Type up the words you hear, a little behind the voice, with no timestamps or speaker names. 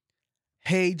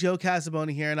Hey, Joe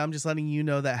Casabona here, and I'm just letting you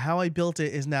know that How I Built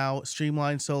It is now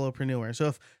Streamlined Solopreneur. So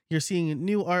if you're seeing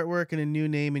new artwork and a new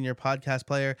name in your podcast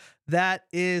player, that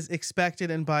is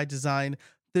expected and by design.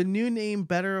 The new name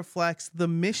better reflects the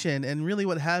mission and really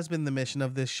what has been the mission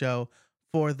of this show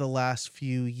for the last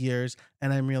few years,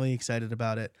 and I'm really excited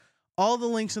about it. All the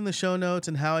links in the show notes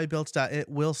and howibuilt.it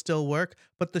will still work,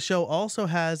 but the show also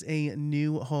has a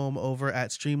new home over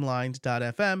at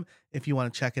streamlined.fm if you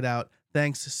want to check it out.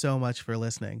 Thanks so much for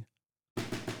listening.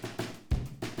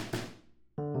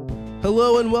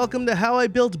 Hello and welcome to How I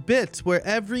Built Bits, where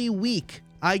every week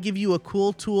I give you a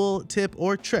cool tool, tip,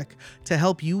 or trick to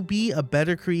help you be a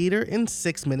better creator in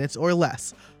 6 minutes or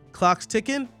less. Clock's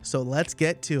ticking, so let's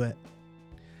get to it.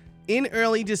 In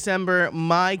early December,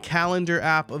 my calendar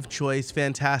app of choice,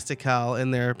 Fantastical,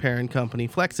 and their parent company,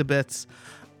 Flexibits,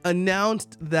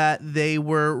 announced that they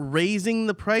were raising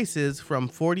the prices from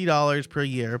 $40 per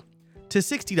year to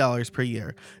 $60 per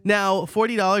year. Now,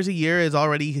 $40 a year is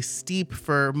already steep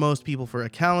for most people for a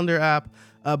calendar app,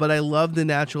 but I love the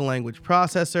natural language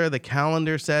processor, the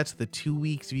calendar sets, the 2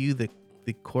 weeks view, the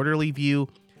quarterly view,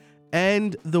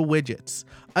 and the widgets.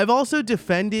 I've also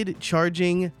defended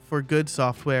charging for good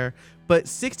software, but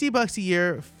 $60 a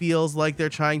year feels like they're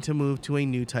trying to move to a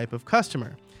new type of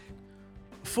customer.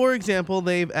 For example,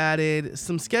 they've added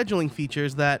some scheduling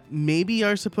features that maybe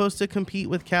are supposed to compete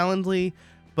with Calendly,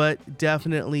 but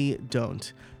definitely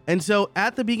don't. And so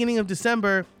at the beginning of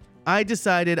December, I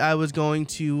decided I was going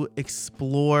to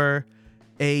explore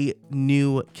a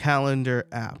new calendar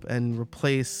app and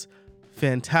replace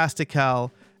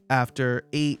Fantastical after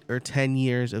 8 or 10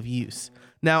 years of use.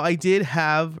 Now, I did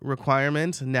have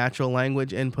requirements, natural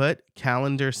language input,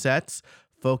 calendar sets,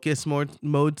 focus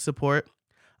mode support,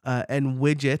 and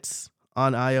widgets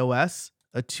on iOS.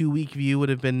 A 2-week view would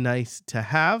have been nice to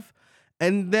have.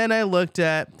 And then I looked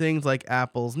at things like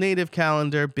Apple's native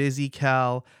calendar,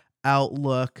 BusyCal,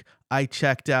 Outlook. I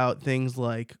checked out things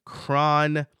like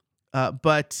Cron.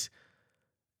 But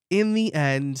in the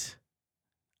end,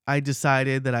 I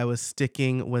decided that I was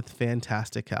sticking with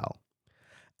Fantastical.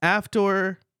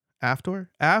 After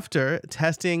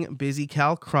testing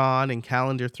BusyCal, Cron, and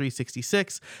Calendar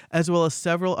 366, as well as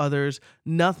several others,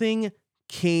 nothing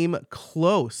came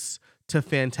close to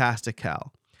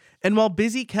Fantastical. And while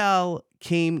BusyCal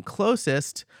came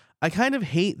closest, I kind of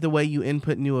hate the way you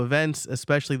input new events,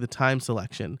 especially the time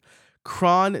selection.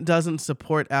 Cron doesn't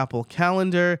support Apple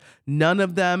Calendar. None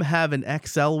of them have an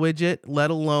Excel widget,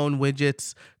 let alone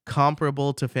widgets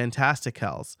comparable to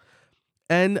Fantastical's.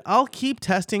 And I'll keep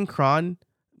testing Cron.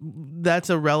 That's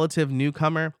a relative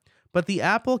newcomer, but the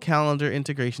Apple Calendar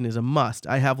integration is a must.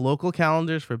 I have local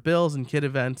calendars for bills and kid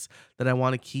events that I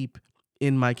want to keep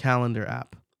in my calendar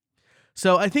app.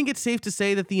 So I think it's safe to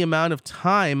say that the amount of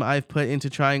time I've put into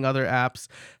trying other apps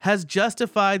has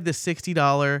justified the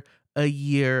 $60 a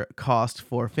year cost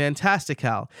for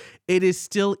Fantastical. It is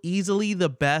still easily the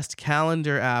best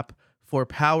calendar app for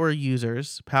power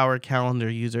calendar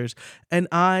users, and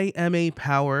I am a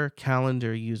power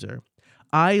calendar user.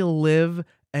 I live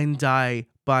and die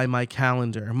by my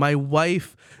calendar. My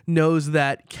wife knows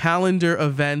that calendar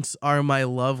events are my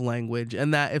love language,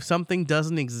 and that if something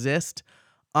doesn't exist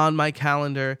on my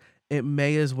calendar, it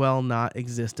may as well not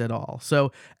exist at all.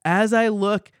 So as I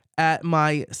look at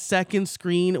my second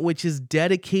screen, which is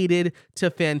dedicated to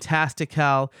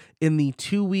Fantastical in the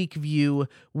 2-week view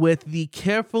with the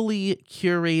carefully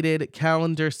curated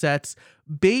calendar sets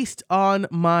based on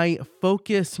my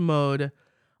focus mode,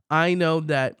 I know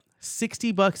that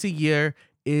 $60 a year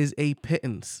is a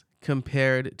pittance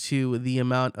compared to the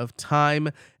amount of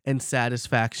time and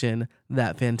satisfaction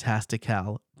that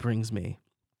Fantastical brings me.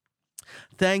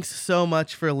 Thanks so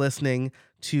much for listening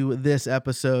to this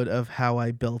episode of How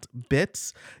I Built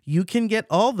Bits. You can get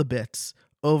all the bits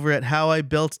over at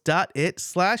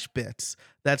howibuilt.it/bits.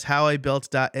 That's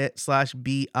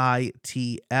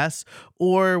howibuilt.it/BITS,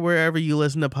 or wherever you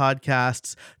listen to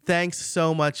podcasts. Thanks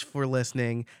so much for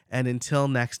listening. And until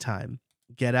next time,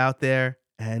 get out there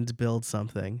and build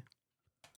something.